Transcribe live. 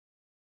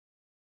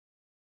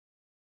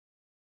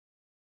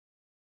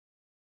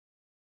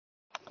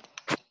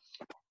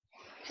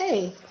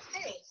Hey,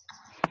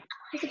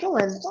 how's it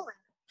going?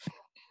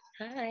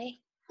 Hi.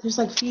 There's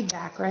like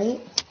feedback, right?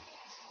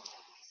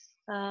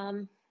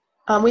 Um,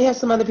 We have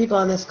some other people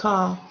on this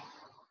call.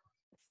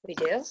 we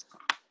do?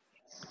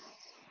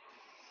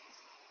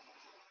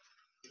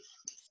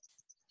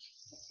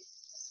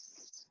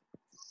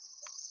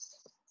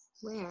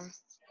 Where?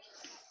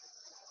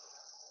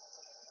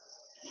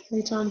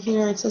 Right on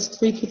here, it says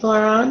 3 people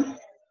are on.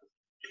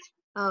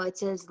 Oh, it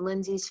says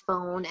Lindsay's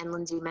phone and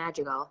Lindsay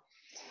Madrigal.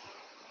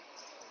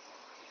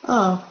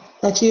 Oh,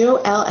 that's you?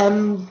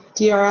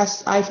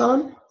 LMDRS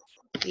iPhone?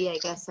 Yeah, I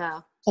guess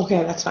so.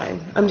 Okay, that's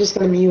fine. I'm just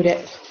going to mute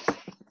it.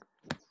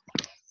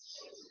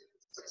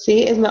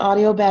 See, isn't the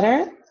audio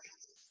better?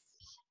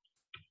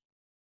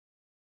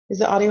 Is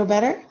the audio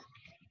better?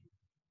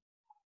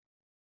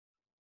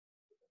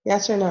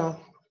 Yes or no?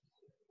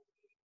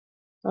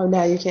 Oh,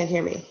 now you can't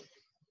hear me.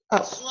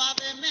 Oh,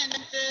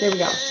 there we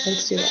go.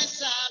 Let's do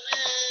this.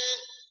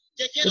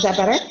 Is that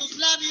better?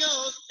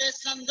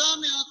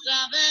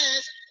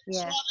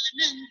 Yeah.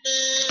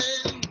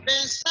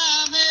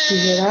 You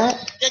hear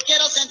that? Okay,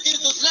 I'll stop.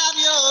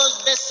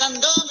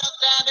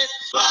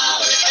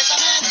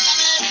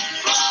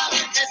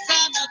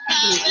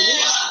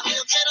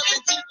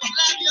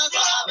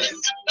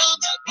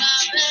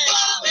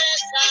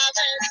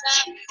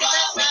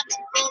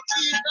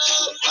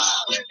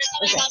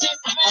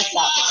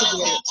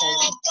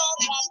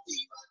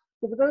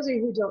 So for those of you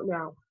who don't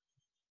know,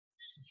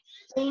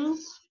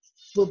 things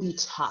will be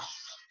tough,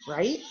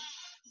 right?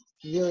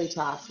 Really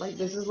tough. Like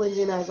this is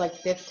Lindsay and I's like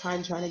 5th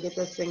time trying to get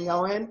this thing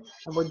going,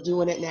 and we're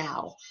doing it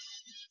now.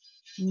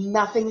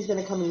 Nothing's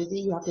gonna come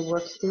easy. You have to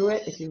work through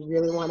it if you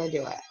really want to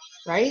do it,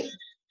 right?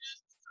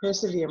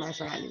 Persevere, my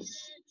friends.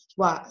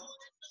 What?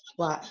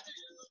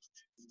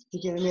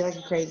 You're giving me like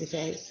a crazy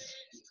face.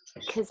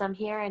 Because I'm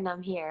here and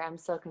I'm here. I'm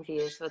so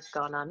confused what's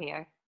going on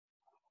here.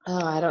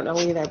 Oh, I don't know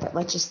either, but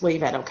let's just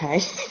leave it,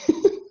 okay?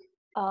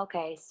 Oh,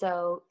 okay,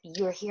 so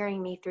you're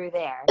hearing me through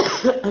there.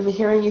 I'm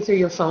hearing you through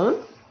your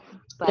phone.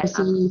 But I'm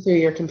seeing you through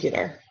your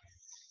computer.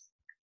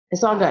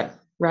 It's all good,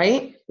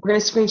 right? We're going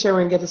to screen share. We're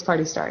going to get this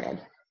party started.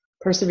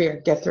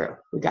 Persevere. Get through.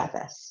 We got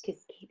this. Keep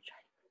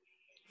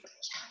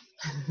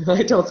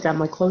I told Scott, I'm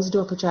like, close the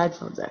door, put your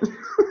headphones in.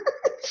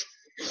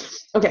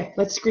 Okay,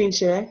 let's screen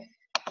share.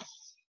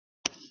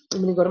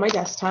 I'm going to go to my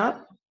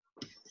desktop.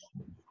 A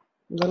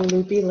little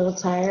loopy, a little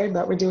tired,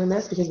 but we're doing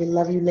this because we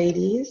love you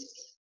ladies.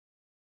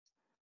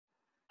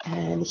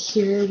 And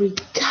here we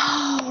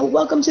go.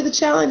 Welcome to the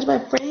challenge, my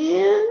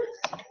friend.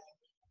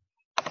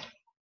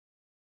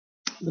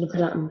 I'm going to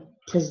put it on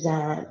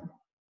present.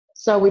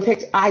 So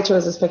I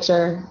chose this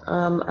picture.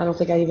 I don't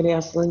think I even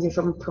asked Lindsay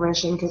for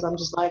permission because I'm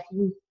just like,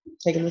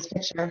 taking this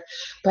picture.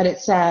 But it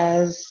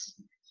says,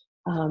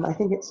 I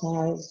think it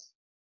says,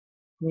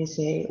 let me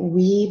see,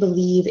 we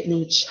believe in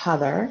each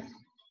other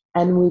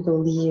and we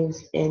believe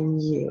in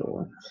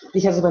you.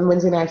 Because when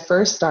Lindsay and I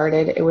first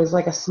started, it was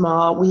like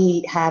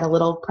we had a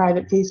little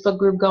private Facebook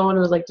group going.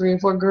 It was like 3 or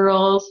 4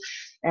 girls.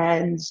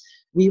 And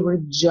we were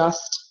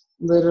just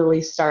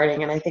literally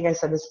starting. And I think I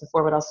said this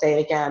before, but I'll say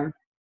it again.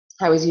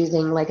 I was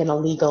using like an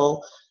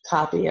illegal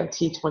copy of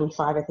T25.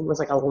 I think it was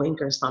like a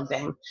link or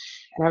something.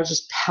 And I was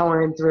just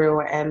powering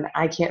through. And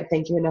I can't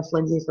thank you enough,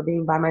 Lindsay, for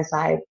being by my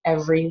side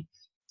every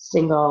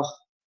single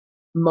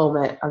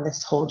moment of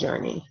this whole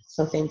journey.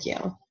 So thank you.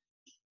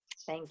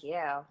 Thank you.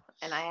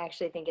 And I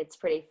actually think it's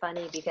pretty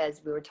funny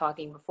because we were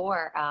talking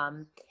before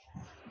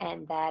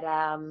and that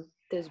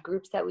those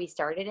groups that we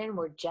started in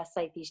were just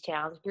like these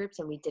challenge groups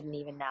and we didn't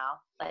even know.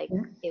 Like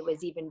It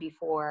was even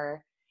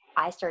before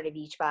I started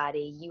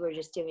Beachbody. You were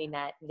just doing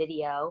that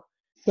video.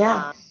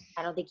 Yeah.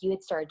 I don't think you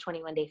had started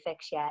 21 Day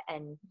Fix yet.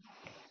 And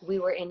we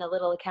were in a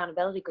little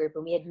accountability group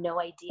and we had no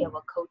idea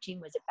what coaching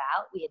was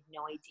about. We had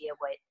no idea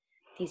what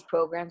these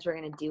programs were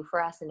going to do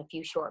for us in a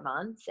few short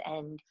months.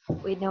 And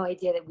we had no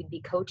idea that we'd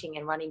be coaching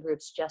and running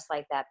groups just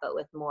like that, but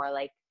with more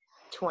like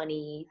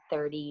 20,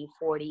 30,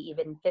 40,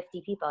 even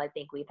 50 people. I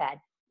think we've had.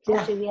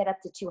 Actually, we had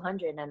up to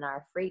 200 in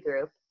our free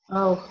group.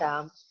 Oh.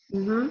 So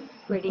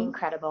pretty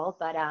incredible.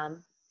 But I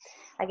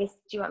guess,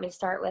 do you want me to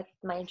start with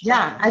my introduction?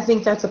 Yeah, I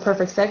think that's a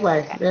perfect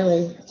segue, okay.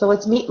 Really. So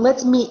let's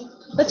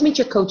meet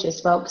your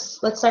coaches, folks.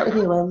 Let's start with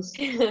you, Linz.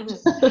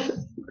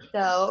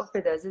 So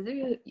for those of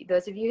you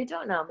who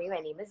don't know me,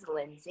 my name is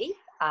Lindsay.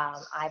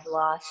 I've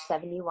lost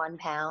 71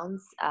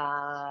 pounds,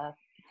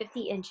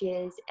 50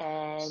 inches,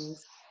 and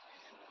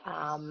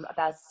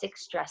about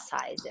 6 dress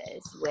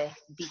sizes with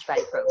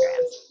Beachbody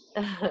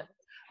programs.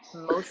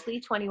 Mostly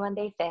 21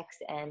 Day Fix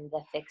and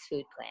the Fix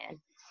Food Plan.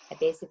 I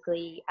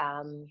basically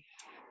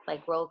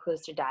like roller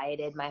coaster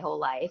dieted my whole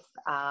life.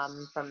 I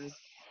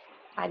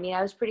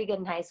was pretty good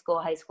in high school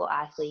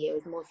athlete. It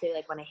was mostly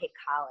like when I hit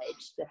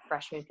college, the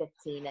freshman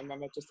 15, and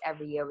then it just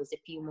every year was a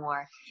few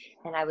more.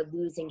 And I would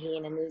lose and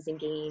gain. And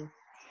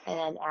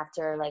then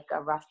after like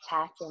a rough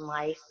patch in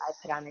life, I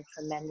put on a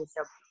tremendous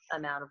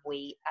amount of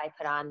weight. I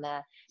put on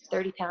the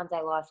 30 pounds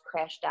I lost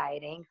crash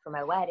dieting for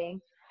my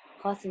wedding,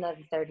 plus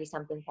another 30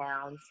 something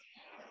pounds.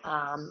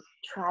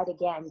 Tried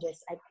again,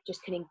 I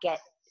just couldn't get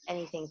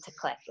anything to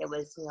click. It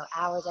was, you know,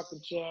 hours at the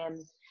gym,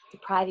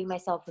 depriving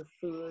myself of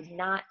food,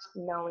 not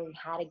knowing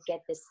how to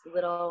get this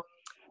little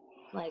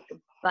like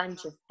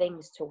bunch of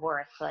things to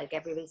work. Like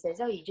everybody says,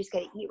 oh, you just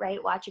got to eat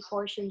right, watch your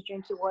portions,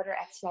 drink your water,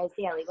 exercise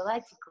daily. Well,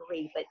 that's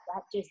great, but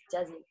that just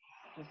doesn't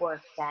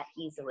work that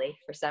easily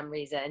for some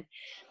reason.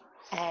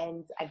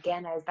 And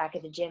again, I was back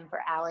at the gym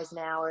for hours and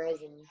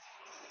hours and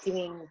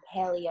doing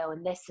paleo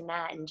and this and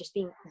that, and just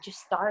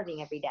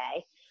starving every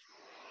day.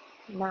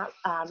 Not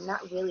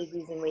really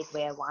losing weight the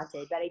way I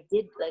wanted, but I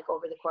did, like,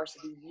 over the course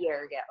of a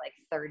year, get like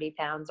 30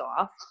 pounds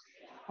off.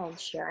 And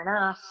sure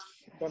enough,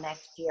 the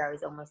next year I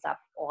was almost up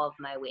all of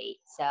my weight.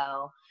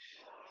 So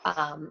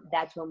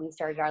that's when we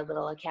started our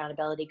little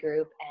accountability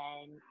group,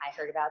 and I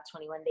heard about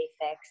 21 Day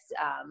Fix.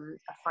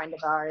 A friend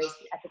of ours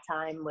at the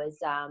time was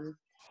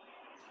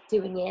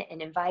doing it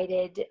and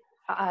invited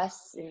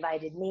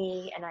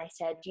me, and I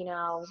said, you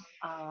know,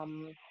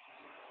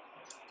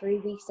 3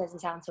 weeks doesn't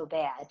sound so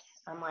bad.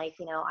 I'm like,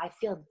 you know, I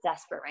feel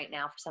desperate right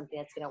now for something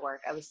that's going to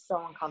work. I was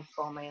so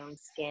uncomfortable in my own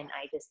skin.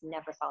 I just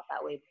never felt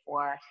that way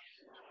before.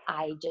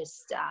 I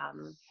just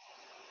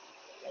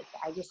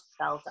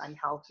felt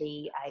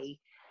unhealthy.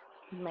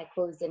 My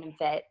clothes didn't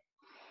fit,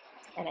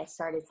 and I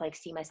started to like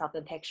see myself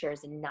in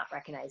pictures and not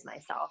recognize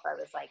myself. I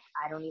was like,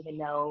 I don't even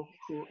know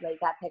who, like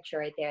that picture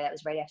right there, that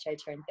was right after I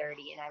turned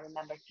 30. And I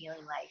remember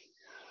feeling like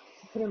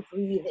I couldn't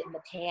breathe in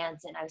the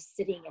pants, and I was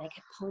sitting and I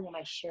kept pulling on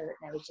my shirt,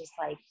 and I was just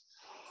like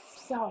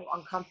so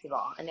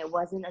uncomfortable. And it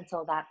wasn't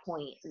until that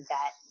point,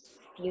 that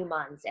few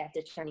months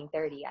after turning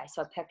 30, I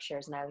saw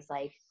pictures and I was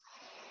like,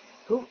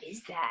 who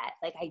is that?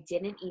 Like, I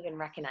didn't even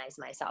recognize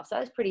myself. So I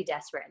was pretty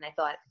desperate, and I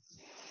thought,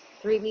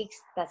 3 weeks,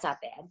 that's not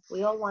bad.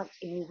 We all want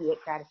immediate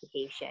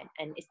gratification,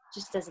 and it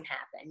just doesn't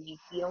happen. You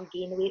don't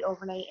gain the weight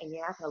overnight, and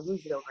you're not going to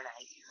lose it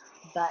overnight.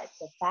 But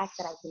the fact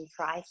that I can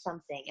try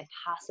something and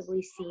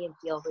possibly see and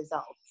feel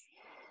results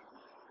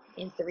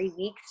in 3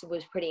 weeks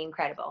was pretty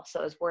incredible.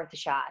 So it was worth a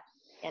shot.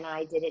 And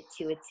I did it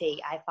to a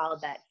T. I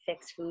followed that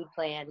fixed food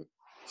plan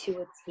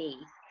to a T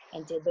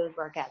and did those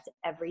workouts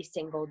every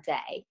single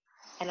day.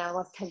 And I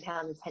lost 10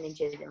 pounds and 10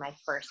 inches in my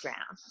first round.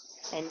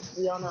 And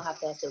we all know how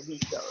fast a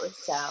week goes.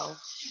 So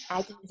I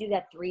had to do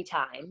that 3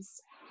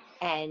 times.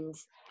 And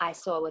I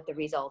saw what the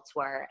results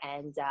were.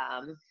 And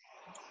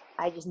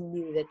I just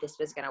knew that this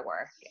was going to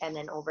work. And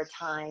then over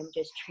time,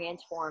 just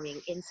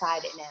transforming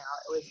inside and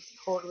out. It was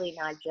totally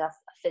not just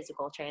a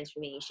physical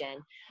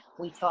transformation.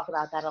 We talk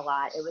about that a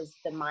lot. It was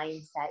the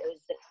mindset. It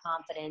was the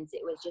confidence.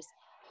 It was just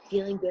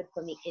feeling good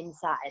from the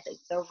inside, like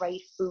the right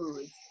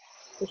foods,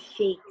 the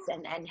shakes,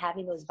 and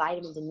having those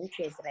vitamins and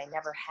nutrients that I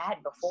never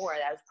had before,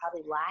 that I was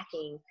probably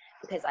lacking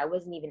because I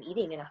wasn't even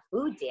eating enough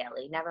food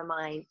daily, never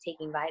mind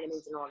taking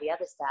vitamins and all the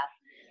other stuff.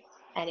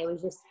 And it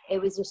was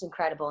just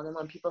incredible. And then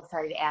when people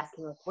started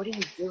asking, like, what are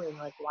you doing?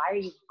 Like, why are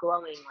you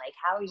glowing? Like,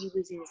 how are you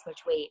losing this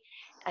much weight?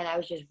 And I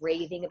was just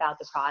raving about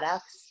the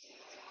products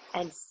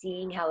and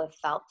seeing how it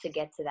felt to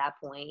get to that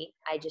point.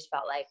 I just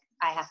felt like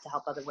I have to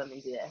help other women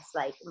do this.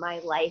 Like, my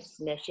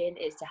life's mission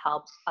is to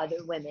help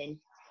other women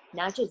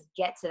not just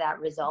get to that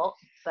result,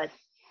 but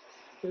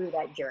through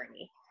that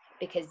journey.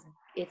 Because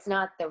it's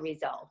not the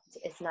result.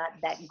 It's not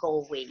that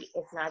goal weight.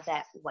 It's not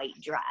that white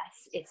dress.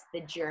 It's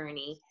the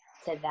journey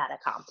to that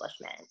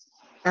accomplishment.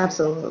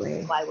 Absolutely.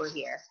 That's why we're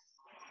here.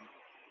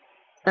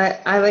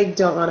 I like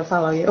don't want to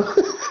follow you.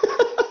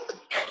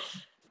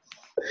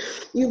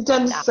 You've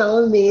done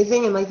so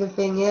amazing. And like, the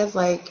thing is,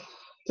 like,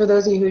 for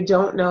those of you who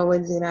don't know,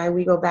 Lindsay and I,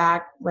 we go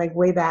back, like,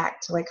 way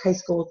back to like high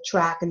school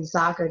track and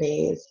soccer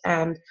days.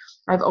 And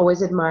I've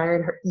always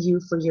admired you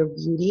for your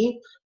beauty,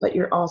 but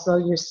you're also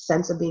your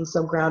sense of being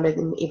so grounded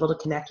and able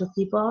to connect with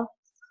people.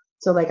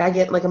 So like, I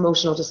get like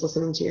emotional just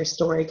listening to your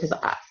story, because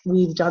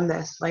we've done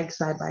this like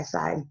side by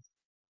side.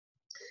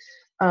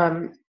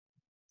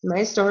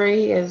 My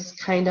story is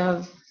kind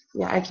of,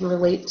 yeah, I can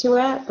relate to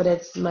it, but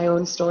it's my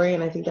own story.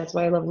 And I think that's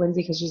why I love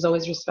Lindsay, because she's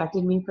always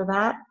respected me for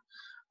that.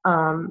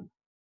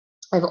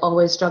 I've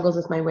always struggled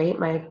with my weight.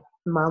 My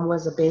mom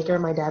was a baker.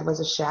 My dad was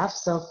a chef.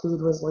 So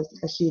food was like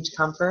a huge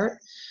comfort.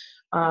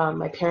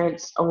 My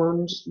parents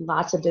owned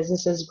lots of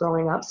businesses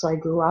growing up. So I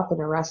grew up in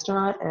a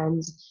restaurant,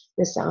 and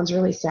this sounds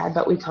really sad,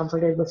 but we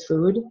comforted with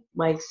food.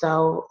 Like,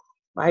 so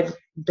I've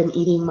been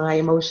eating my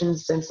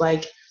emotions since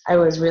like I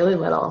was really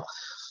little.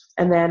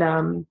 And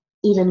then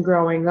even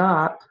growing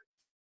up,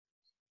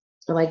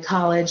 like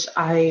college,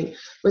 I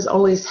was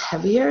always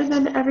heavier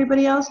than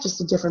everybody else,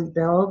 just a different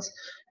build.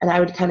 And I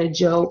would kind of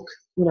joke,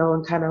 you know,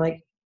 and kind of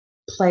like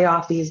play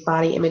off these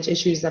body image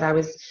issues that I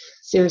was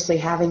seriously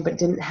having, but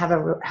didn't have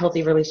a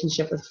healthy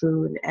relationship with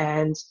food.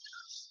 And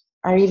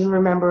I even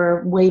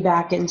remember way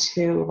back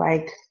into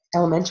like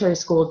elementary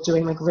school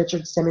doing like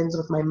Richard Simmons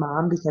with my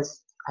mom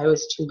because I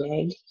was too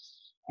big.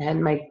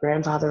 And my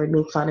grandfather would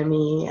make fun of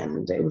me,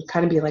 and it would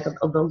kind of be like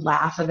the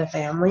laugh of the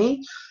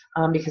family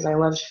because I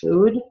loved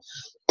food.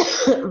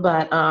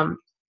 But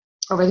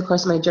over the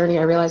course of my journey,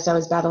 I realized I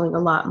was battling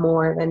a lot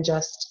more than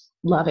just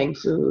loving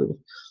food.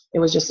 It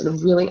was just a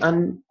really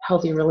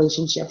unhealthy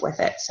relationship with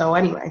it. So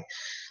anyway,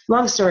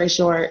 long story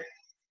short,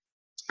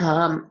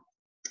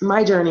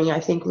 my journey, I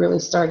think, really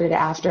started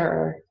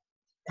after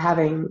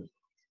having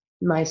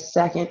my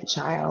second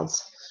child,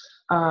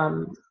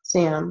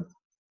 Sam,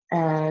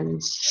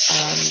 and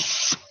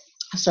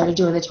I started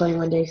doing the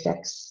 21-day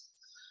fix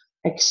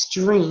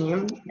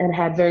extreme and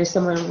had very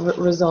similar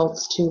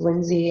results to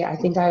Lindsay. I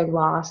think I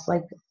lost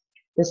like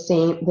the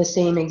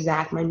same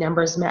exact, my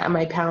numbers,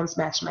 my pounds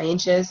matched my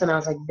inches, and I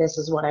was like, this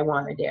is what I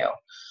want to do.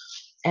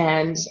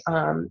 And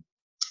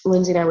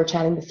Lindsay and I were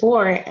chatting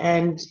before,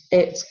 and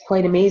it's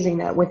quite amazing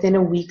that within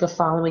a week of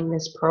following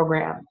this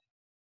program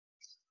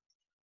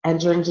and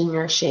drinking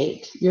your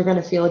shake, you're going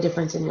to feel a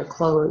difference in your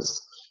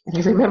clothes. And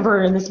I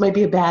remember, and this might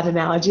be a bad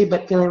analogy,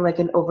 but feeling like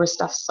an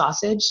overstuffed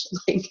sausage,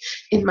 like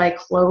in my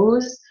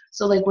clothes.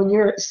 So like when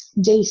you're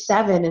day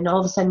 7 and all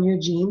of a sudden your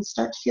jeans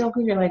start to feel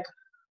good, you're like,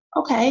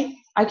 okay,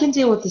 I can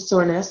deal with the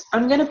soreness.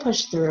 I'm going to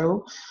push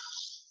through.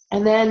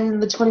 And then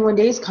the 21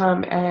 days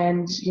come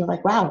and you're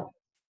like, wow,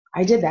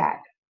 I did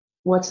that.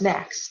 What's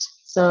next?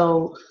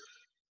 So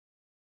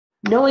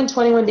knowing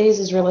 21 days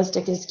is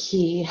realistic is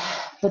key,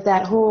 but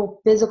that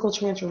whole physical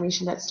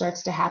transformation that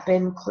starts to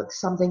happen clicks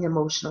something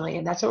emotionally,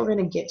 and that's what we're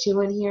going to get to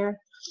in here.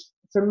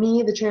 For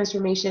me, the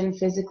transformation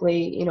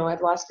physically,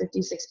 I've lost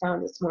 56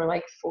 pounds. It's more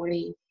like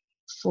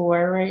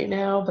 44 right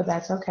now, but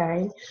that's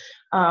okay.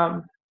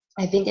 I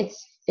think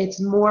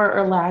it's more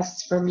or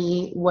less for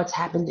me what's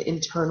happened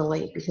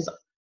internally, because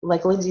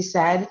like Lindsay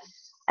said,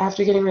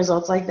 after getting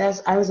results like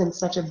this, I was in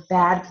such a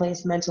bad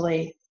place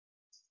mentally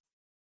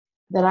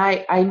that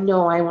I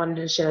know I wanted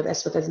to share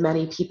this with as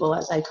many people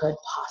as I could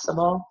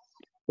possible.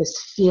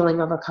 This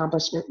feeling of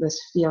accomplishment,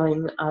 this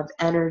feeling of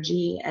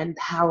energy and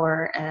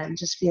power, and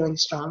just feeling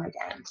strong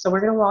again. So we're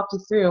going to walk you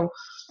through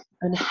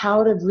on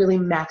how to really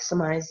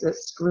maximize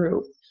this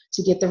group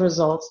to get the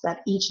results that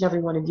each and every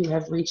one of you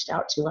have reached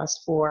out to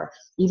us for.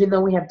 Even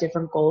though we have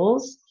different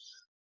goals,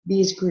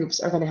 these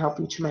groups are going to help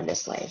you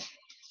tremendously.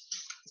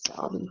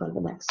 So let me go to the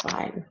next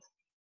slide.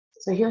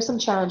 So here's some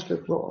challenge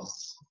group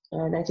rules.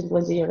 And I think,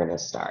 Lindsay, you're going to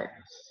start.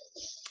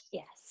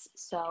 Yes.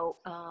 So,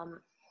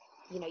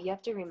 you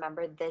have to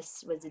remember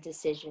this was a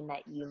decision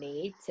that you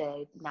made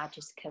to not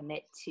just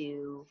commit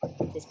to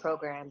this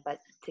program, but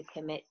to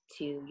commit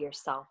to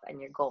yourself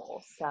and your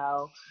goals.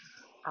 So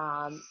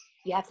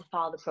you have to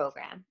follow the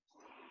program.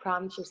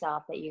 Promise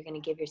yourself that you're going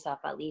to give yourself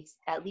at least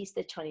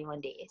the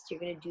 21 days. You're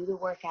going to do the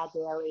workout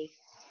daily.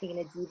 You're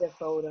going to do the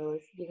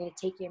photos. You're going to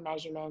take your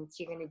measurements.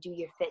 You're going to do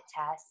your fit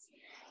tests,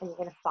 and you're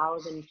going to follow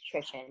the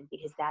nutrition,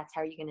 because that's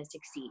how you're going to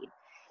succeed.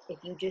 If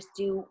you just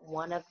do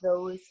one of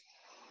those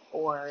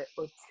or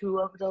 2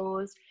 of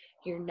those,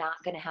 you're not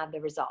going to have the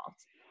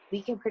results.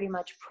 We can pretty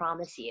much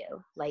promise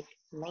you like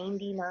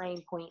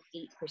 99.8%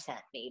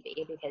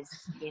 maybe, because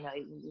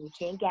we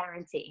can't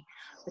guarantee,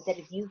 but that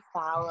if you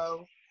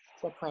follow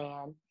the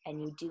plan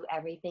and you do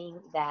everything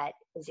that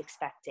is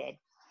expected,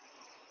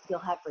 you'll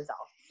have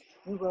results.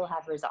 You will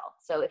have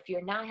results. So if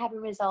you're not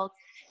having results,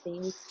 then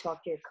you need to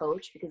talk to your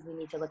coach, because we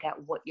need to look at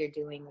what you're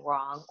doing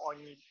wrong, or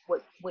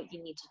what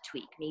you need to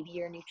tweak. Maybe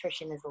your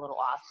nutrition is a little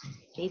off.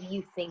 Maybe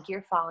you think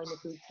you're following the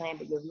food plan,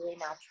 but you're really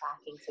not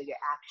tracking, so you're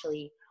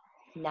actually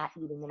not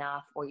eating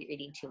enough, or you're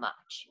eating too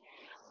much.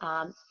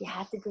 You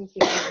have to drink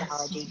your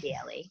physiology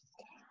daily.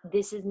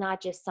 This is not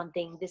just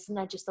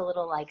a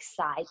little like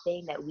side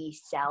thing that we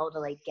sell to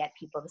like get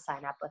people to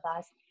sign up with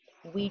us.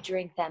 We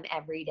drink them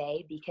every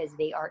day because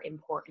they are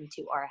important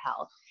to our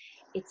health.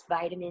 It's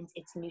vitamins,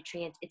 it's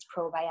nutrients, it's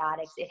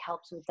probiotics, it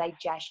helps with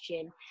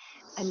digestion.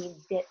 I mean,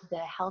 the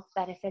health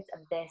benefits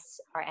of this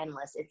are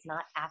endless. It's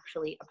not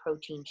actually a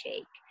protein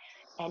shake,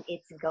 and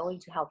it's going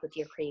to help with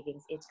your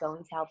cravings. It's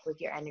going to help with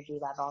your energy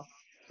level.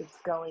 It's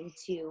going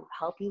to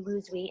help you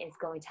lose weight. It's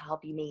going to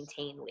help you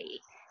maintain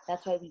weight.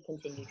 That's why we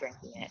continue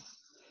drinking it.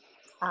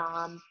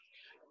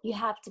 You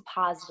have to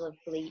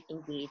positively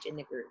engage in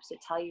the group. So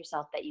tell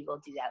yourself that you will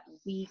do that.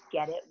 We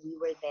get it. We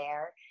were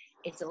there.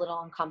 It's a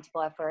little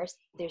uncomfortable at first.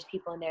 There's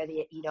people in there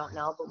that you don't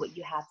know, but what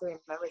you have to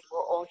remember is we're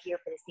all here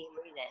for the same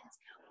reasons.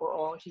 We're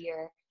all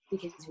here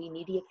because we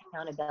need the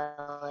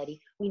accountability.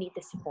 We need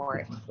the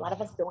support. A lot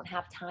of us don't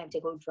have time to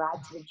go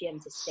drive to the gym,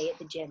 to stay at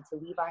the gym, to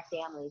leave our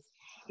families.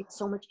 It's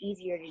so much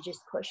easier to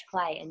just push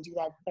play and do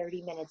that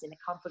 30 minutes in the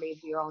comfort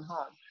of your own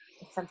home.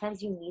 But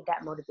sometimes you need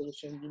that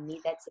motivation. You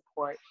need that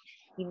support.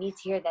 You need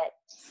to hear that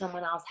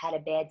someone else had a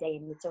bad day,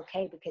 and it's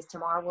okay, because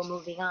tomorrow we're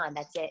moving on.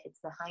 That's it. It's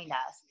behind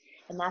us.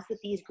 And that's what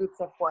these groups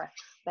are for.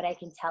 But I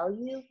can tell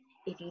you,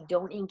 if you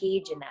don't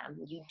engage in them,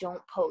 you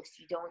don't post,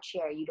 you don't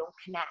share, you don't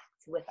connect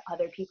with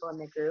other people in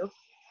the group,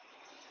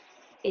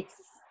 it's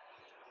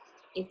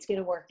going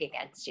to work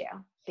against you,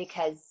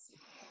 because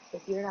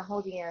if you're not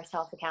holding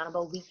yourself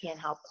accountable, we can't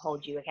help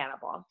hold you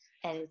accountable.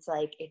 And it's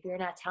like, if you're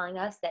not telling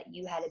us that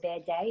you had a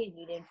bad day and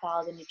you didn't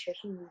follow the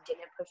nutrition, you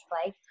didn't push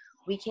play,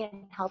 we can't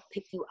help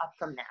pick you up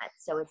from that.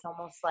 So it's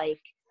almost like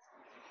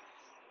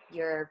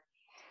you're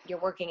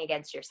working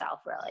against yourself,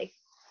 really.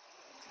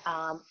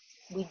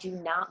 We do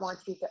not want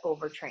you to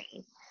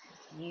overtrain.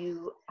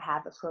 you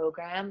have a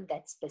program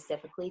that's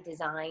specifically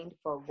designed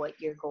for what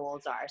your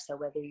goals are. So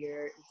whether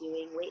you're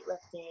doing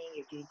weightlifting,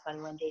 you're doing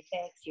 21-day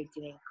fix, you're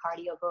doing a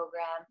cardio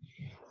program,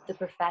 the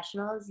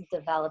professionals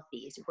develop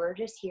these. We're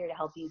just here to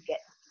help you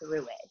get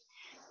through it.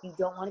 You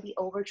don't want to be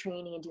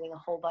overtraining and doing a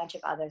whole bunch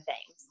of other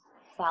things.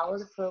 Follow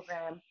the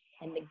program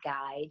and the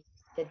guide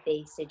that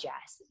they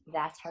suggest.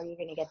 That's how you're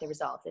going to get the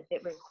results. If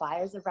it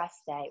requires a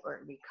rest day or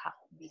it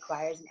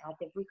requires an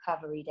active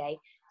recovery day,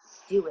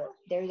 do it.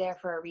 They're there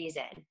for a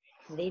reason.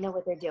 They know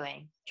what they're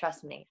doing,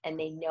 trust me, and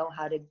they know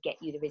how to get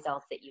you the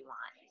results that you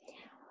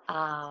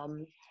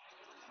want.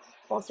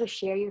 Also,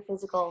 share your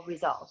physical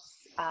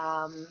results.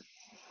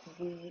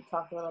 We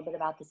talked a little bit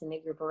about this in the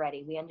group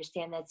already. We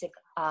understand that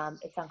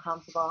it's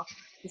uncomfortable.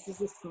 This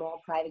is a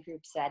small private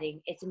group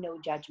setting. It's a no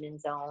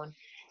judgment zone.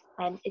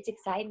 And it's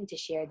exciting to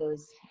share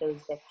those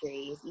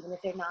victories, even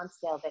if they're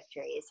non-scale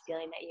victories,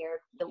 feeling that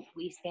the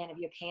waistband of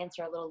your pants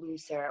are a little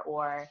looser,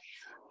 or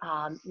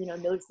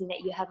noticing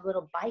that you have a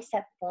little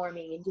bicep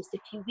forming in just a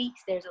few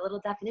weeks. There's a little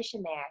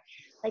definition there.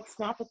 Like,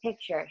 snap a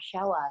picture,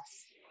 show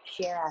us,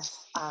 share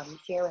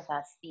with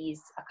us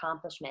these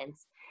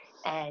accomplishments,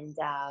 and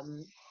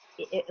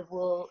it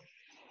will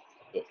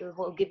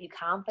give you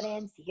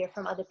confidence to hear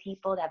from other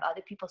people, to have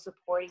other people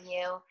supporting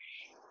you,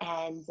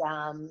 and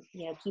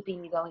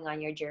keeping you going on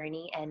your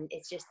journey. And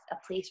it's just a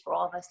place for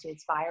all of us to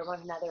inspire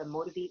one another and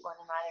motivate one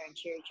another and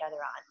cheer each other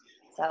on.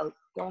 So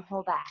don't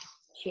hold back.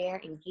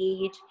 Share,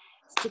 engage,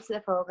 stick to the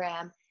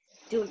program,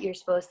 do what you're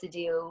supposed to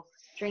do,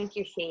 drink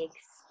your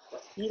shakes,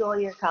 eat all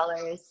your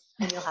colors,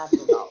 and you'll have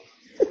results.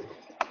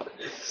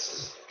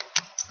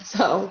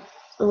 So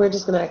we're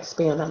just going to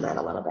expand on that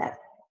a little bit.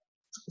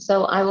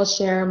 So I will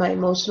share my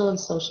emotional and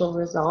social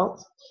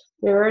results.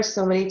 There are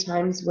so many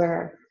times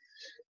where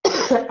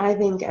I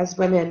think as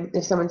women,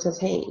 if someone says,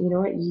 hey, you know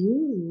what,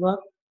 you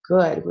look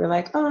good, we're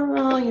like,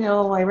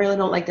 oh, I really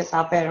don't like this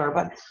outfit,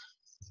 but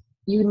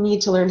you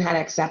need to learn how to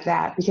accept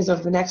that, because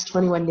over the next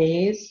 21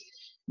 days,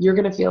 you're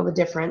going to feel the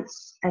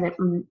difference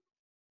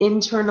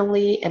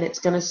internally, and it's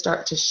going to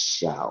start to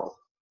show.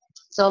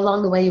 So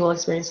along the way, you will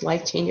experience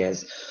life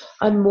changes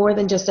on more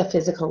than just a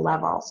physical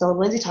level. So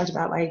Lindsay talked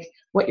about like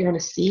what you're going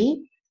to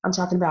see. I'm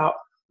talking about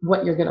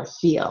what you're going to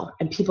feel,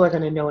 and people are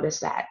going to notice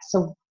that.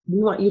 So we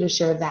want you to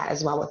share that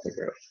as well with the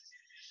group.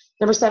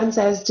 Number 7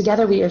 says,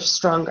 together we are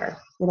stronger.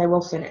 And I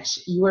will finish.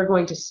 You are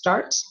going to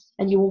start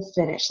and you will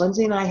finish.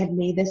 Lindsay and I have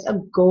made this a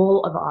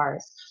goal of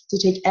ours to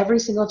take every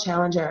single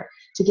challenger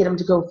to get them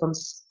to go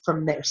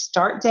from their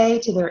start day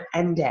to their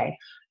end day,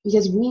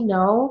 because we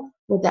know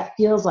what that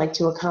feels like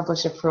to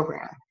accomplish a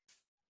program.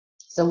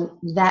 So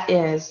that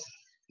is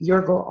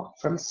your goal,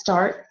 from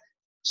start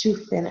to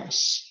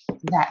finish.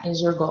 That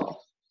is your goal.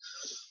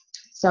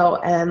 So,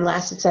 and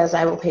last it says,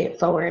 I will pay it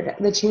forward.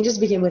 The changes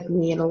begin with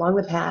me, and along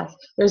the path,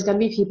 there's going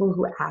to be people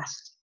who ask,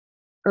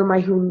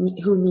 or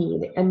who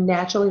need, and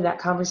naturally that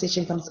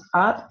conversation comes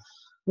up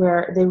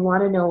where they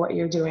want to know what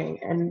you're doing.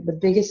 And the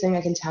biggest thing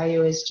I can tell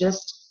you is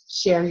just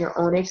share your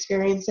own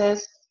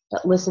experiences,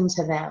 but listen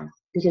to them,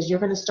 because you're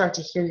going to start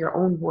to hear your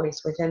own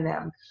voice within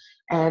them.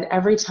 And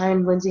every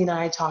time Lindsay and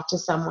I talk to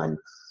someone,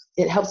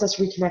 it helps us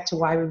reconnect to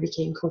why we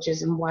became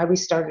coaches and why we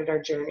started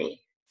our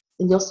journey.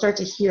 And you'll start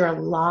to hear a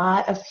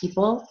lot of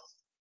people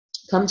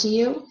come to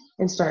you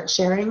and start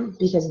sharing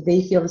because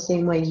they feel the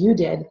same way you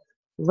did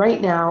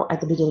right now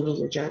at the beginning of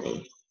your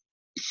journey.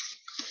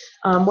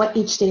 What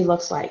each day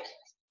looks like.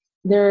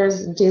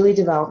 There's daily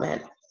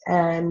development.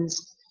 And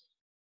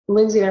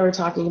Lindsay and I were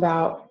talking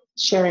about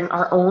sharing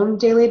our own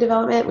daily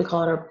development. We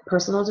call it our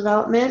personal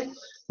development.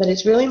 But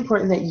it's really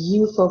important that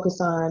you focus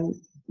on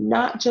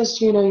not just,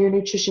 your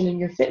nutrition and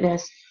your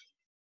fitness.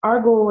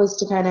 Our goal is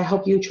to kind of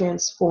help you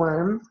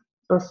transform,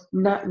 or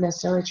not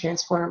necessarily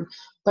transform,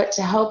 but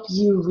to help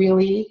you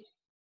really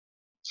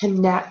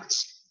connect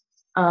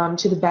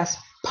to the best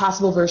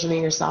possible version of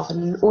yourself.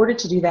 And in order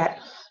to do that,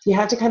 you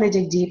have to kind of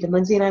dig deep. And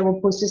Lindsay and I will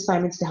post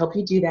assignments to help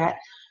you do that,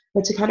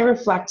 but to kind of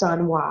reflect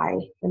on why.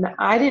 And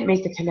I didn't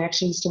make the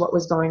connections to what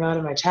was going on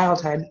in my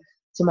childhood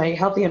to my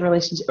healthy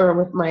relationship, or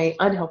with my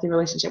unhealthy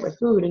relationship with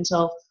food,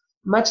 until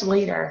much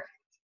later.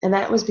 And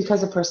that was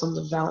because of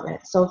personal development.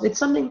 So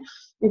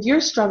if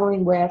you're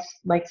struggling with,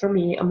 like for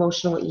me,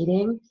 emotional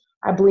eating,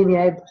 believe me,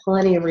 I have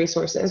plenty of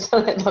resources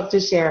that I'd love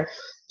to share.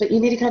 But you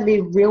need to kind of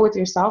be real with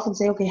yourself and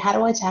say, okay, how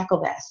do I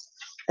tackle this?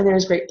 And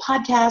there's great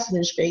podcasts, and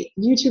there's great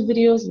YouTube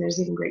videos, and there's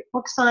even great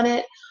books on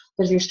it.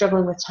 But if you're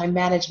struggling with time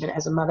management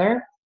as a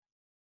mother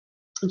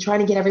and trying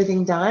to get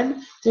everything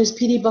done, there's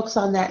PD books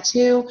on that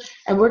too.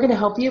 And we're going to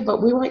help you,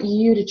 but we want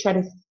you to try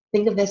to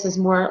think of this as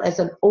more as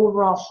an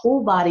overall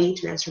whole body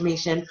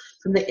transformation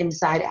from the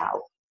inside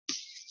out.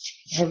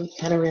 I'm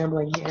kind of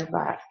rambling here,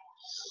 but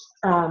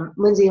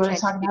Lindsay, you want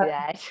to talk about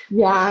that?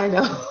 Yeah, I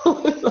know.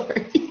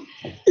 Sorry.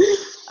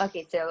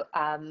 Okay, so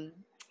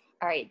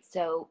all right,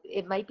 so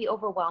it might be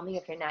overwhelming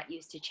if you're not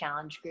used to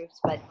challenge groups,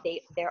 but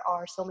there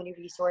are so many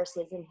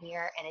resources in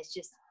here, and it's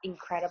just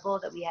incredible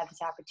that we have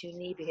this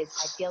opportunity, because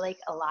I feel like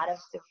a lot of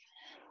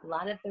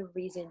the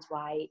reasons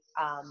why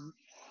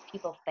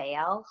people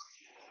fail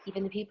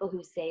even the people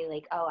who say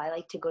like, oh, I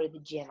like to go to the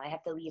gym, I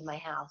have to leave my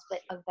house, but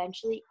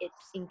eventually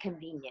it's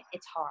inconvenient,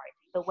 it's hard,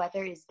 the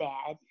weather is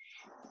bad,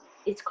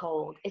 it's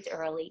cold, it's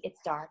early, it's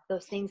dark.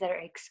 Those things that are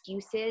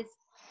excuses,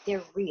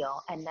 they're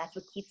real, and that's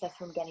what keeps us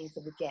from getting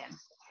to the gym.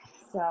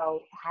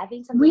 So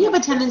having something We have a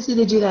like this, tendency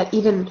to do that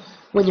even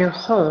when you're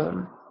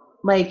home.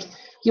 Like,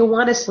 you'll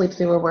want to sleep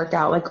through a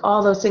workout, like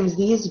all those things.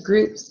 These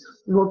groups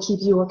will keep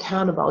you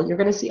accountable. You're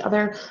going to see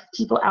other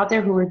people out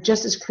there who are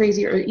just as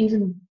crazy or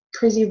even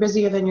crazy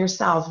busier than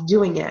yourself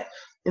doing it.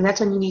 And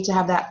that's when you need to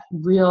have that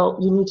real,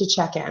 you need to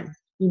check in.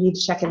 You need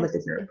to check in with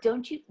the group.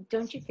 don't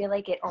you feel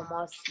like it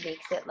almost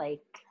makes it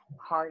like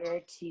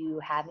harder to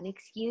have an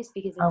excuse,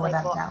 because Oh, it's like,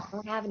 without a well, doubt. I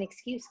don't have an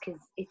excuse because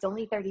it's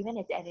only 30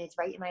 minutes and it's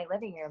right in my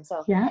living room.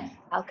 So Yeah.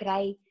 how could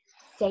I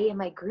say in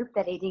my group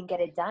that I didn't get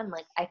it done?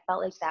 Like, I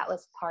felt like that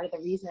was part of the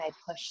reason I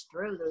pushed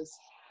through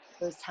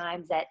those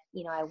times that,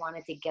 you know, I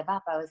wanted to give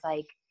up. I was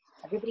like,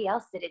 everybody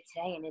else did it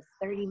today and it's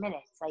 30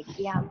 minutes. Like,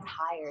 yeah, I'm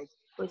tired.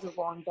 It was a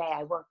long day.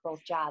 I worked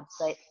both jobs,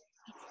 but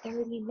it's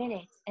 30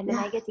 minutes. And then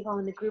Yeah. I get to go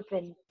in the group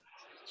and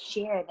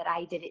share that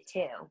I did it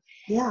too.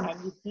 Yeah. And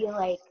you feel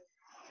like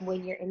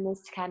when you're in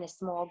this kind of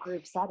small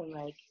group setting,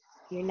 like,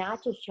 you're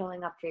not just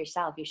showing up for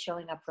yourself, you're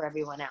showing up for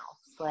everyone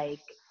else. Like,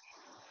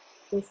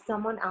 there's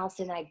someone else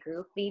in that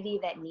group maybe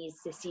that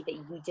needs to see that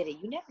you did it.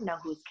 You never know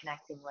who's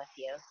connecting with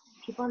you.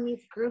 People in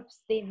these groups,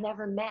 they've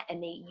never met,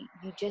 and you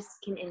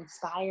just can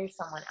inspire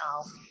someone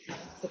else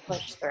to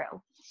push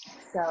through.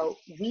 So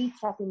we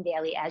check in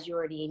daily, as you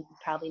already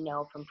probably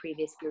know from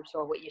previous groups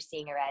or what you're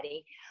seeing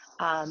already.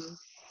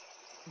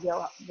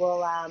 We'll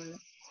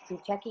be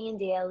checking in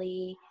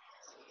daily,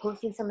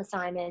 posting some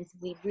assignments.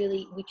 We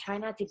try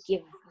not to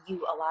give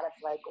you a lot of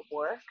like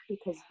work,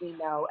 because we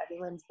know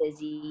everyone's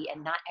busy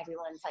and not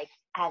everyone's like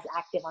as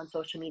active on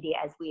social media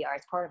as we are.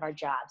 It's part of our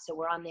job. So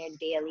we're on there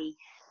daily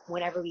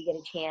whenever we get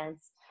a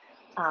chance.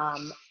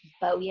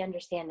 But we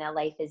understand that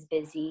life is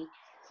busy.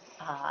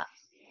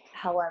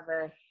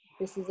 However,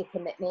 this is a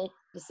commitment.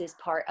 This is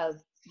part of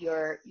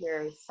your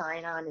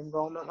sign-on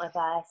enrollment with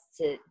us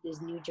to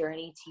this new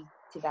journey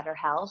to better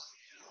health.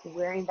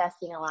 We're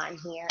investing a lot in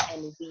here,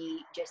 and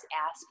we just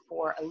ask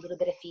for a little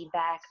bit of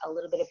feedback, a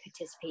little bit of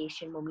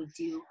participation when we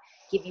do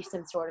give you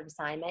some sort of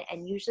assignment.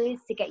 And usually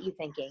it's to get you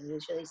thinking,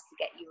 usually it's to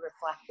get you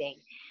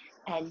reflecting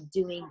and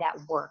doing that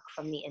work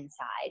from the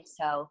inside.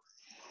 So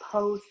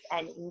post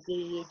and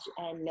engage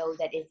and know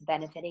that it's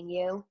benefiting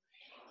you.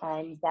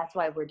 And that's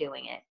why we're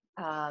doing it.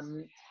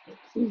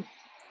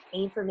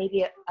 Aim for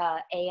maybe a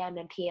AM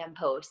and PM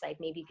post. Like,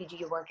 maybe if you do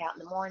your workout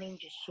in the morning,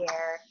 just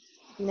share,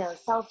 you know,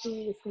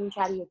 selfie, a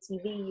screenshot of your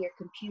TV, your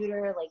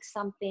computer, like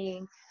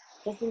something.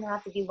 Doesn't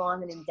have to be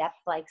long and in depth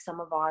like some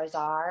of ours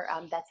are.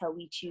 That's how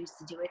we choose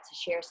to do it, to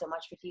share so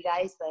much with you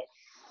guys. But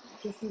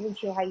just even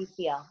share how you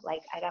feel.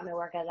 Like, I got my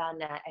workout on,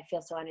 that I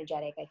feel so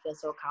energetic, I feel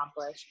so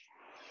accomplished.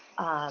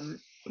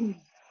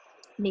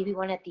 Maybe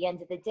one at the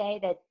end of the day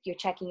that you're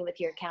checking in with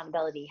your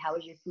accountability. How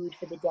was your food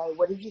for the day?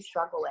 What did you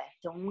struggle with?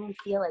 Don't even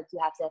feel like you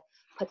have to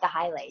put the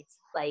highlights.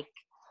 Like,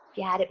 if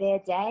you had a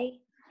bad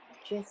day,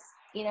 just,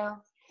 you know,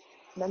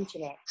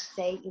 mention it.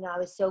 Say, you know, I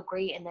was so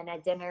great, and then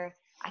at dinner,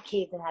 I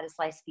caved and had a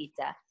slice of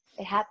pizza.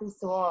 It happens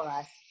to all of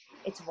us.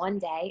 It's one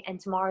day, and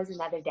tomorrow's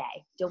another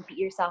day. Don't beat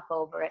yourself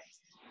over it,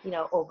 you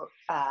know,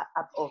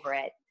 up over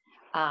it.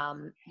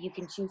 You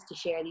can choose to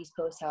share these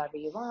posts however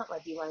you want,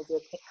 whether you want to do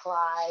a quick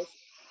collage,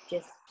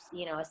 just,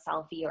 you know, a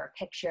selfie or a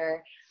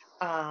picture.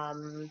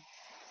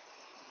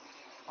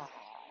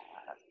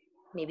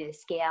 Maybe the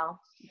scale,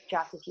 you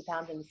dropped a few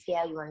pounds on the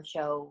scale, you want to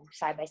show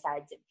side by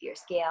sides of your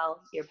scale,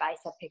 your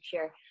bicep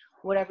picture,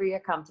 whatever you're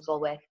comfortable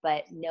with.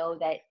 But know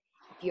that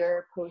if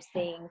you're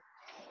posting,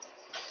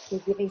 you're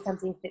giving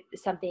something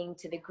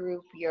to the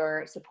group,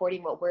 you're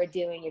supporting what we're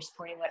doing, you're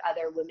supporting what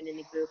other women in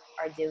the group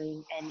are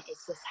doing. And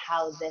it's just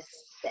how the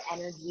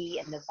energy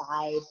and the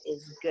vibe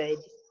is good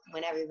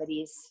when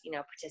everybody's, you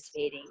know,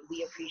 participating.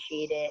 We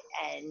appreciate it,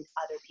 and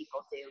other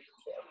people do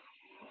too.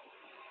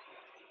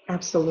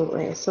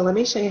 Absolutely. So let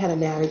me show you how to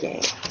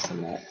navigate. So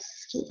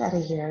let's get out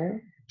of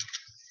here.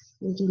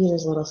 My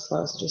computer's a little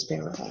slow, so just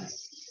bear with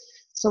us.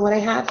 So what I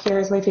have here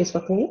is my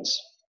Facebook page.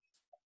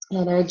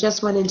 And I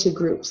just went into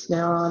groups.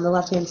 Now on the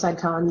left-hand side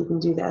column, you can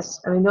do this.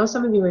 And I know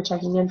some of you are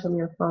checking in from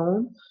your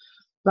phone,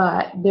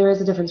 but there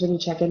is a difference when you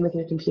check in with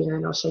your computer,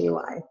 and I'll show you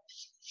why.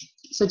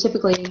 So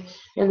typically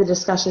in the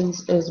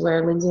discussions is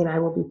where Lindsay and I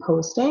will be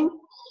posting.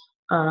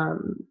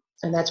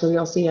 And that's where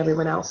you'll see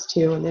everyone else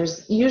too. And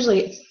there's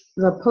usually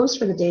the post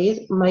for the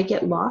days might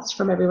get lost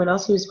from everyone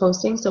else who's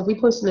posting. So if we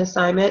post an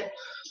assignment,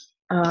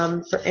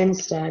 for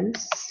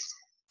instance,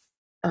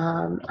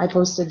 I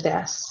posted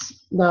this.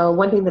 The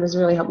one thing that has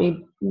really helped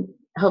me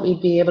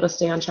be able to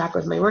stay on track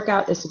with my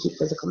workout is to keep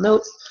physical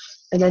notes.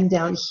 And then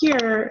down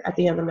here at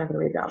the end, I'm not going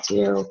to read it out to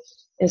you,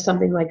 is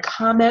something like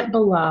comment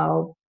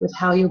below with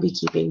how you'll be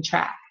keeping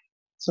track.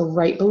 So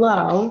right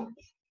below,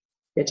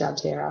 good job,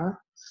 Tara,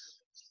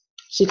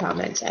 she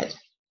commented.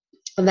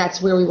 And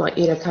that's where we want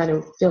you to kind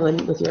of fill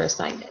in with your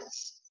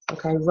assignments.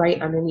 Okay,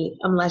 right underneath,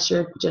 unless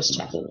you're just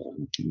checking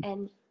in.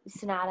 And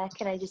Sonata,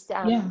 can I just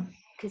Yeah.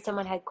 because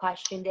someone had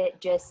questioned it,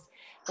 just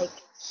like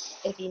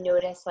if you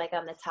notice, like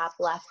on the top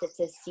left, it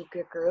says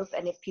secret group.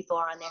 And if people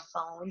are on their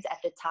phones at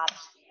the top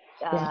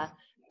Yeah.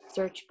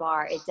 search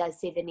bar, it does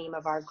say the name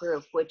of our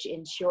group, which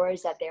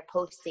ensures that they're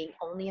posting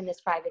only in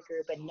this private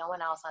group and no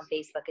one else on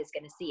Facebook is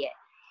going to see it.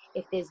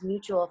 If there's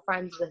mutual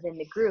friends within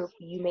the group,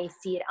 you may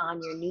see it on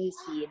your news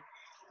feed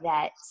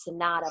that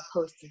Sonata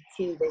posted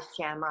to this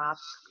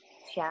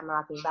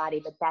shamrocking body,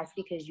 but that's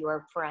because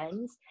you're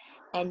friends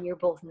and you're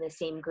both in the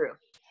same group.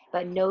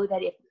 But know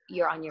that if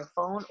you're on your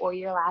phone or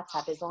your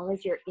laptop, as long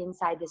as you're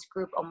inside this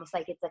group, almost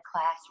like it's a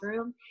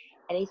classroom,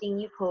 anything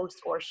you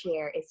post or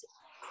share is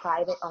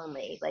private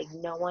only. Like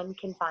no one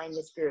can find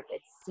this group.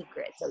 It's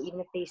secret. So even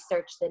if they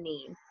search the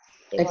name,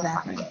 they won't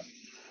Exactly. find it.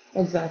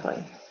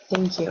 Exactly.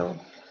 Thank you.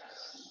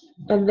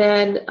 And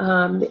then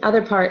the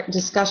other part,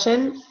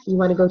 discussion, you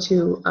want to go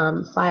to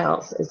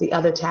files is the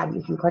other tab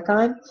you can click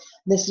on.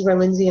 This is where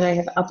Lindsay and I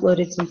have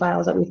uploaded some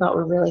files that we thought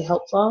were really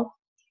helpful.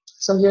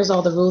 So here's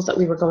all the rules that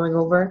we were going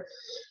over.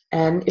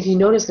 And if you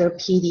notice, they're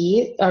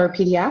PD or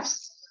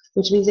PDFs,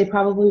 which means they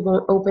probably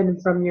won't open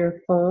from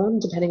your phone,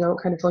 depending on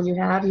what kind of phone you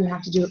have. You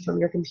have to do it from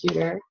your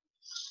computer.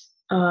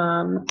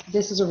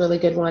 This is a really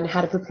good one,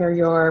 how to prepare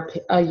your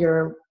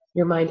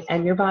mind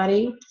and your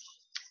body.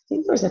 I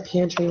think there's a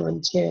pantry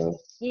one too.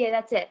 Yeah,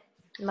 that's it.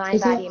 Mind,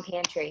 Is body, it? and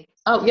pantry.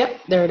 Oh, yep,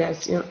 there it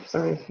is. Yep,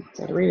 sorry,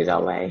 I had to read it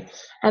all the way.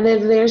 And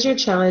then there's your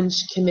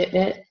challenge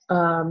commitment,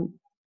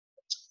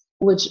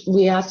 which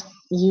we ask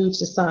you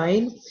to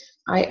sign.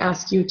 I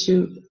ask you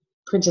to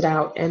print it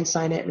out and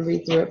sign it and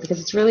read through it because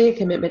it's really a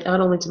commitment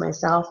not only to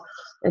myself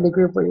and the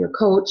group or your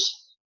coach,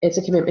 it's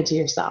a commitment to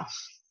yourself.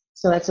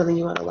 So that's something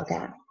you want to look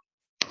at.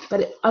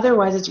 But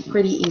otherwise, it's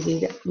pretty easy.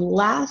 The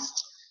last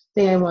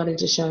thing I wanted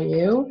to show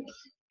you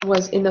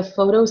was in the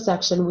photo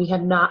section. We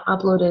have not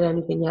uploaded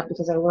anything yet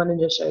because I wanted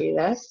to show you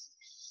this.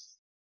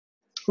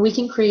 You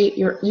can create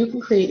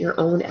your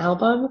own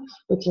album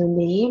with your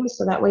name.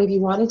 So that way, if you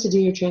wanted to do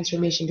your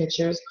transformation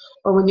pictures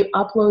or when you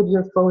upload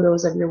your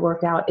photos of your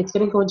workout, it's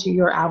going to go into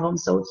your album.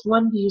 So if you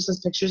wanted to use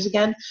those pictures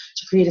again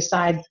to create a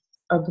side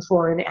of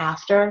before and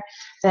after,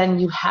 then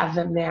you have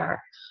them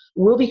there.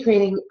 We'll be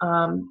creating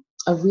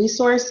a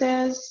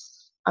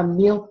resources, a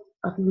meal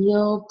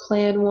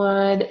plan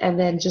one, and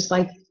then just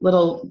like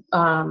little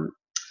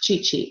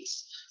cheat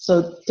sheets.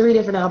 So 3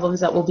 different albums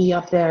that will be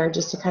up there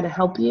just to kind of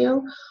help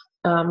you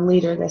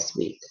later this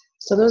week.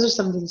 So those are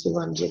some things we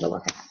wanted you to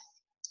look at.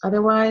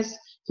 Otherwise,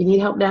 if you need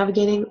help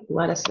navigating,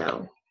 let us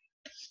know.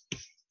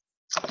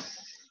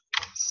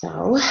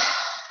 So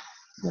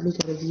let me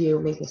go to view,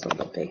 make this a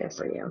little bit bigger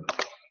for you.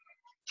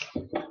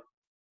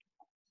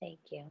 Thank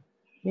you.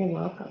 You're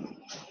welcome.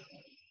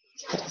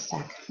 Just a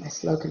sec, my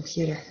slow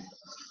computer.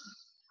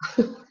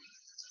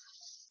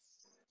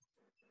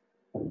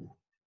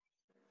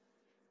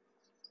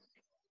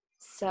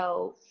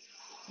 So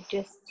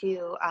just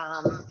to,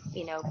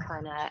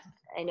 kind of,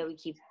 I know we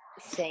keep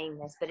saying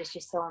this, but it's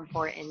just so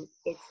important.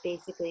 It's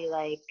basically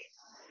like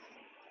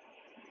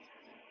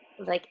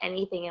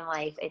anything in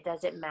life, it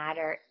doesn't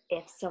matter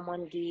if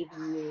someone gave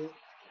you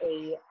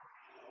a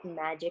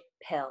magic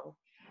pill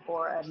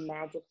or a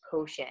magic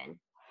potion.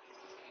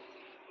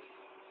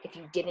 If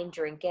you didn't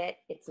drink it,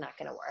 it's not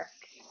going to work.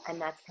 And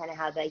that's kind of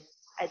how to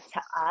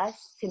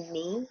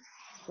me,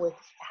 with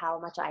how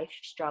much I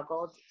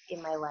struggled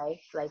in my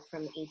life, like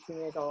from 18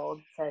 years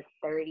old to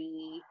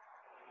 30,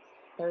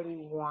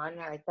 31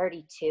 or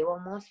 32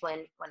 almost,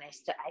 when I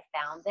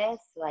found this,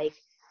 like,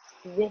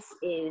 this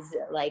is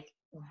like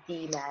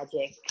the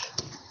magic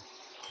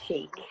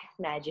shake,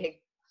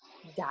 magic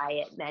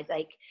diet,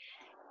 like,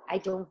 I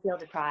don't feel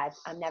deprived.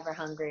 I'm never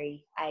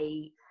hungry.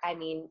 I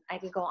mean, I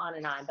could go on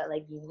and on, but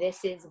like,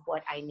 this is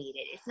what I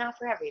needed. It's not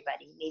for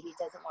everybody. Maybe it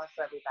doesn't work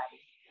for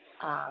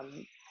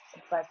everybody.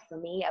 But for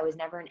me, I was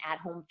never an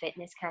at-home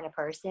fitness kind of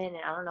person. And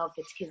I don't know if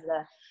it's because of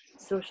the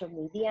social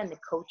media and the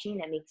coaching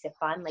that makes it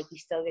fun. Like, you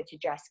still get to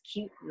dress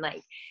cute and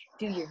like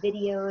do your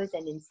videos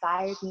and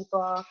inspire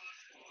people.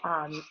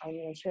 I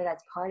mean, I'm sure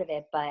that's part of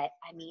it, but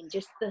I mean,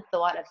 just the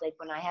thought of like,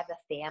 when I have a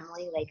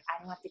family, like,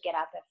 I don't have to get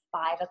up at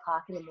 5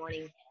 o'clock in the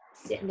morning,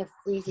 sit in the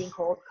freezing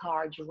cold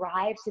car,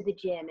 drive to the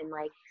gym, and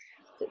like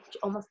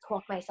almost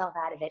talk myself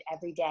out of it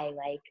every day.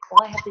 Like,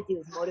 all I have to do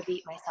is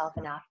motivate myself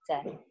enough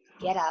to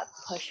get up,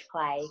 push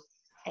play,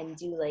 and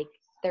do like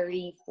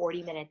 30,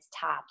 40 minutes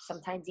tops,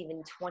 sometimes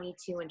even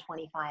 22 and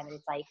 25. And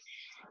it's like,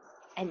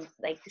 and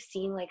like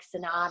seeing like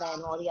Sonata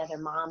and all the other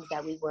moms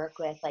that we work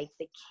with, like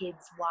the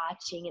kids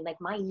watching, and like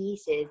my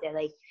nieces, they're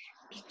like,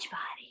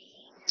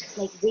 Beachbody,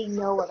 like they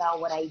know about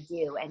what I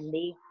do, and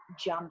they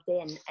jumped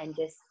in and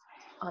just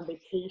on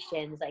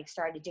vacations, like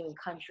started doing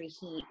country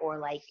heat or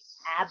like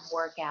ab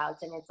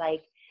workouts. And it's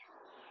like,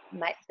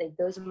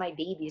 those are my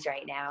babies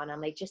right now. And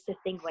I'm like, just to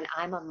think, when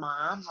I'm a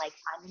mom, like,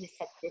 I'm going to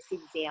set this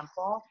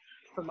example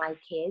for my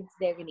kids.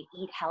 They're going to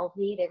eat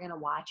healthy. They're going to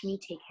watch me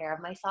take care of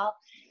myself.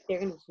 They're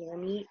going to hear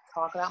me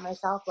talk about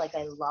myself like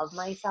I love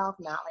myself,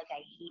 not like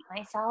I hate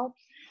myself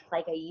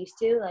like I used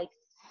to. Like,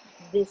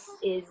 this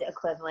is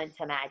equivalent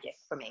to magic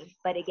for me.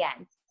 But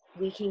again,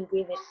 We can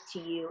give it to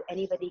you.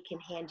 Anybody can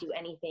hand you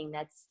anything.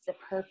 That's the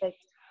perfect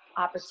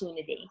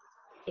opportunity.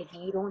 If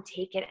you don't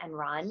take it and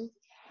run,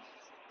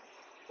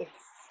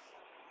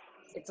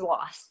 it's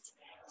lost.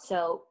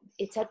 So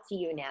it's up to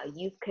you now.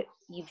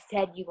 You've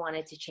said you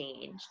wanted to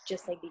change,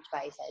 just like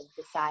Beachbody says.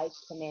 Decide,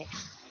 commit,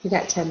 You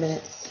got 10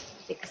 minutes.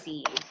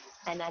 succeed.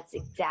 And that's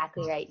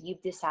exactly right.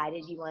 You've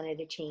decided you wanted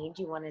to change.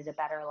 You wanted a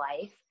better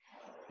life.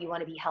 You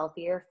want to be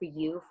healthier for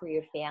you, for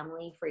your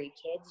family, for your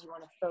kids. You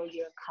want to fill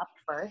your cup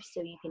first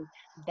so you can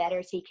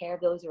better take care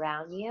of those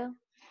around you.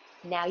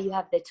 Now you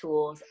have the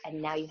tools,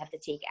 and now you have to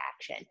take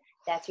action.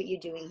 That's what you're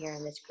doing here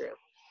in this group.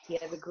 You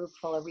have a group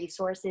full of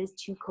resources,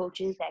 2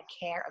 coaches that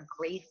care a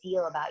great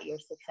deal about your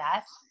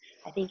success.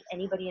 I think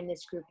anybody in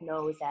this group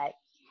knows that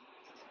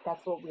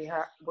that's what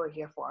we're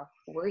here for.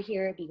 We're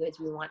here because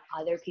we want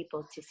other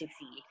people to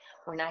succeed.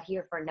 We're not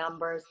here for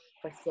numbers,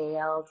 for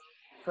sales,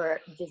 for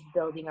just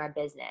building our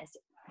business.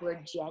 We're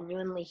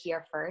genuinely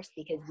here first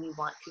because we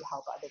want to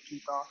help other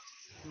people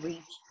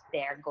reach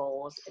their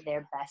goals,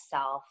 their best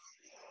self,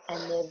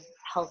 and live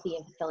healthy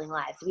and fulfilling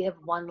lives. We have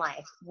one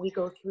life. We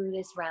go through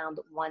this round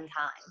one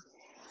time.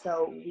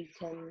 So we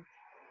can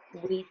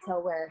wait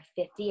till we're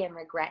 50 and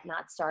regret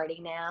not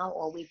starting now,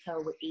 or wait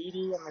till we're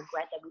 80 and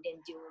regret that we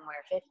didn't do when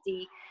we're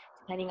 50.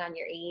 Depending on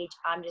your age,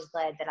 I'm just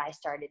glad that I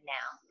started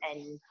now.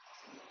 And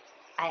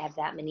I have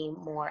that many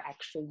more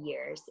extra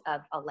years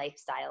of a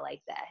lifestyle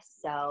like this.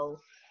 So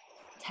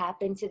tap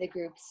into the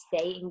group,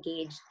 stay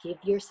engaged, give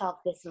yourself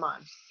this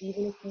month.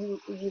 Even if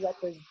you let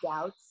those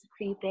doubts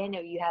creep in,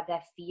 or you have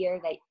that fear,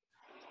 that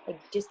like,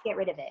 just get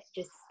rid of it.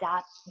 Just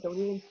stop. Don't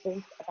even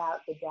think about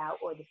the doubt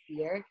or the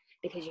fear,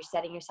 because you're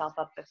setting yourself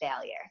up for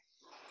failure.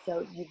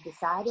 So you've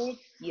decided,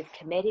 you've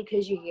committed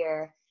because you're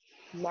here.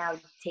 Now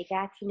take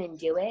action and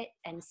do it,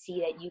 and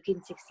see that you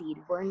can succeed.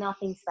 We're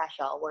nothing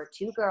special. We're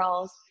 2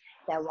 girls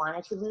that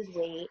wanted to lose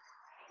weight,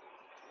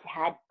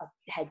 had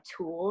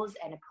tools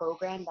and a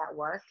program that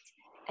worked,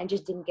 and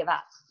just didn't give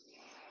up.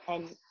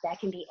 And that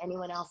can be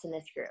anyone else in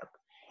this group.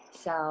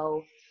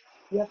 So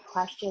if you have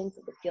questions,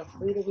 feel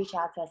free to reach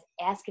out to us.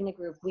 Ask in the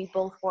group. We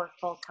both work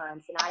full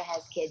time. Sonata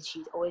has kids.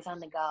 She's always on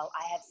the go.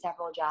 I have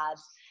several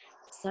jobs.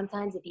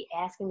 Sometimes if you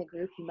ask in the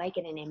group, you might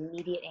get an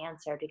immediate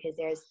answer, because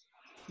there's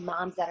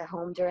moms that are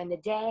home during the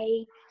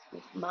day,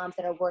 moms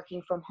that are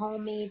working from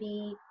home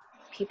maybe,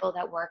 people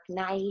that work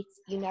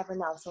nights. You never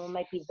know. Someone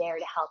might be there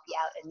to help you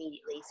out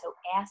immediately. So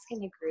ask in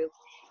the group.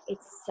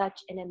 It's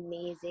such an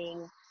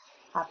amazing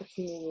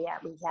opportunity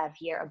that we have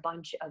here. A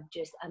bunch of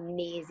just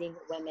amazing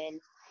women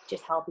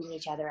just helping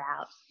each other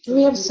out.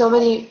 We have so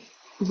many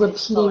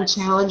repeating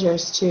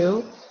challengers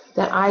too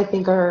that I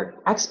think are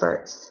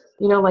experts.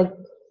 You know, like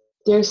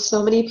there's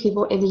so many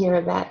people in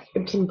here that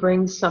can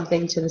bring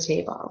something to the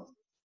table.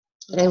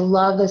 And I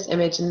love this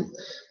image. And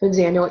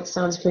Lindsay, I know it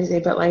sounds crazy,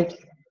 but like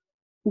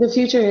the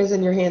future is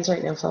in your hands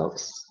right now,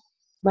 folks.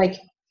 Like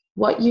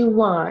what you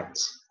want,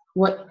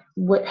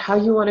 how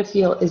you want to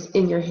feel is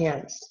in your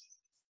hands.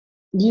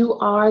 You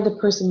are the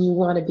person you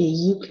want to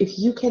be. If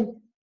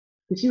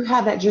you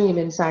have that dream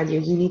inside you,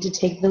 you need to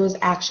take those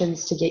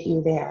actions to get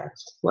you there.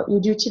 What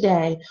you do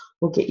today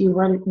will get you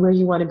where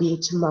you want to be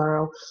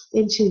tomorrow,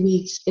 in 2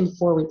 weeks, in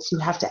 4 weeks. You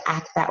have to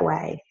act that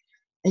way.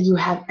 And you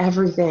have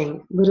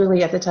everything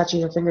literally at the touch of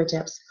your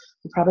fingertips.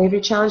 You probably have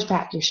your challenge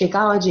pack, your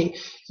Shakeology,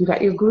 you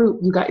got your group,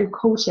 you got your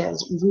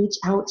coaches. Reach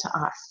out to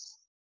us.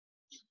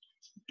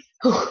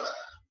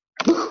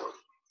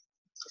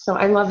 So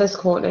I love this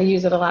quote, and I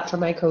use it a lot for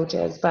my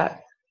coaches,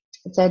 but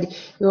it said,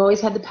 "You always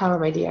had the power,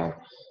 my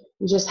dear.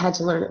 You just had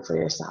to learn it for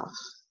yourself."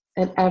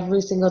 And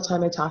every single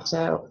time I talk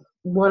to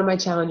one of my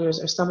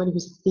challengers or someone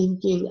who's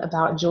thinking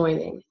about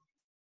joining,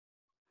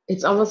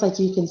 it's almost like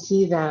you can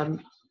see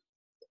them,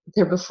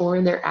 their before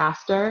and their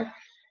after,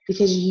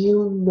 because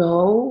you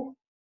know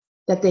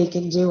that they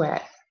can do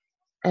it.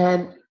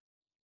 And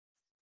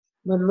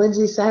when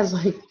Lindsay says,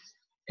 like,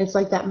 it's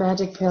like that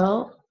magic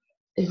pill,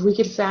 if we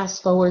could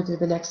fast forward through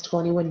the next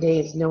 21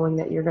 days knowing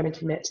that you're going to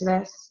commit to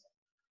this,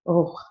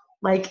 oh,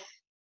 like,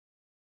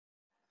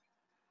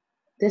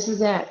 this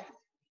is it.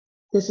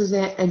 This is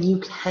it, and you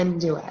can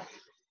do it.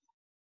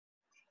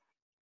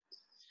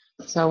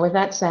 So with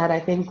that said, I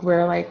think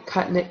we're like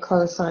cutting it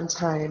close on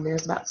time.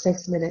 There's about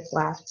 6 minutes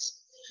left.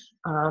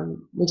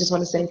 We just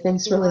want to say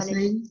thanks for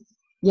listening.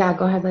 Yeah,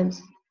 go ahead,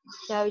 Lindsay.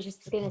 No, I was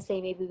just going to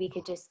say maybe we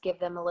could just give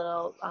them a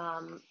little,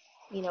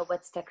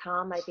 what's to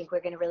come. I think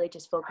we're going to really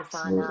just focus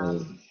on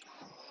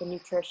the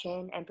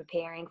nutrition and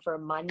preparing for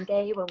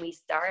Monday when we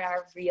start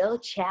our real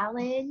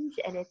challenge.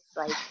 And it's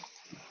like,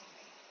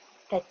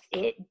 that's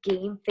it,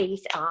 game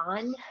face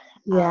on.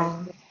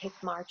 Yeah. Kick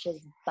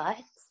March's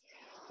butt.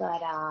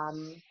 But,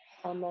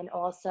 and then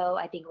also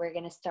I think we're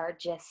going to start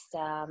just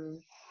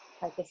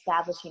like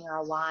establishing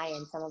our why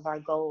and some of our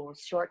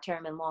goals,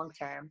 short-term and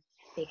long-term,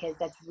 because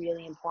that's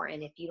really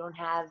important. If you don't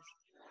have,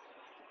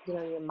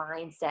 your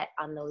mindset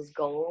on those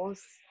goals,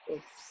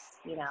 it's,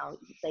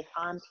 like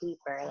on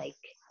paper, like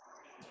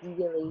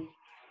really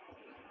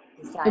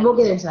decide. And we'll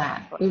get into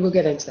that. We will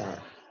get into that.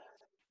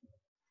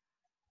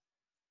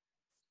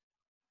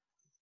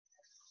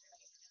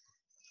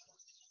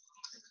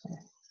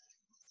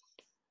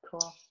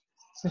 cool.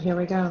 So here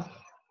we go.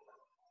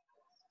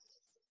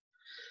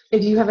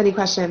 If you have any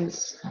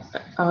questions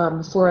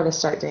for the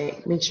start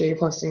date, make sure you're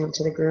posting them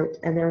to the group.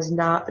 And there's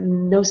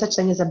no such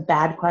thing as a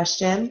bad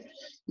question.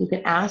 You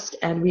can ask,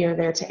 and we are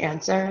there to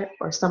answer,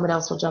 or someone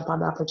else will jump on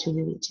the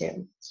opportunity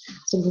too.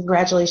 So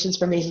congratulations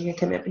for making a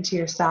commitment to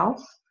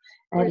yourself.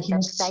 And We're so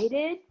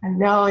excited. I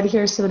know, and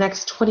here's to the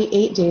next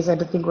 28 days I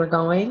think we're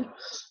going,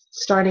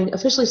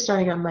 officially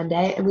starting on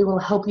Monday, and we will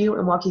help you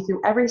and walk you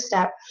through every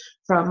step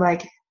from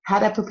like how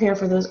to prepare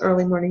for those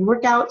early morning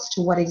workouts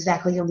to what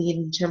exactly you'll need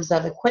in terms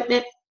of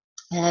equipment.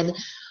 And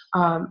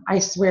I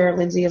swear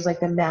Lindsay is like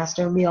the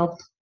master meal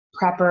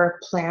prepper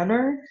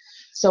planner.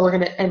 So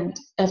and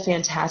a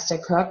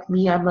fantastic cook.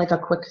 Me, I'm like a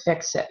quick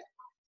fix it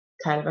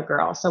kind of a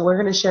girl. So we're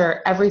going to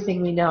share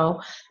everything we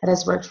know that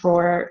has worked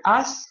for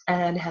us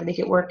and how to make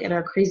it work in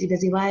our crazy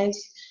busy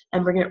lives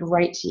and bring it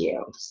right to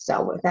you.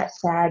 So with that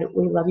said,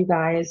 we love you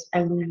guys,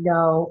 and we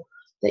know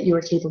that you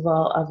are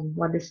capable of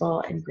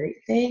wonderful and great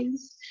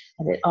things,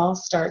 and it all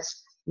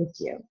starts with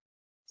you.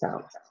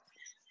 So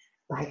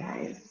bye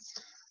guys.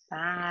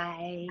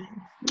 Bye.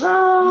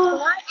 Oh,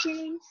 Thanks for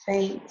watching.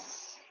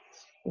 thanks.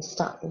 We'll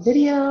stop the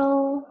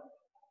video.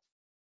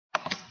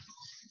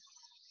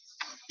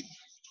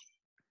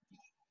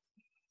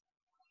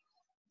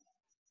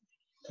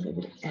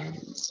 And it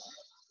ends.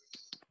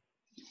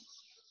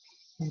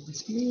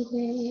 Ends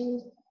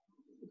meeting.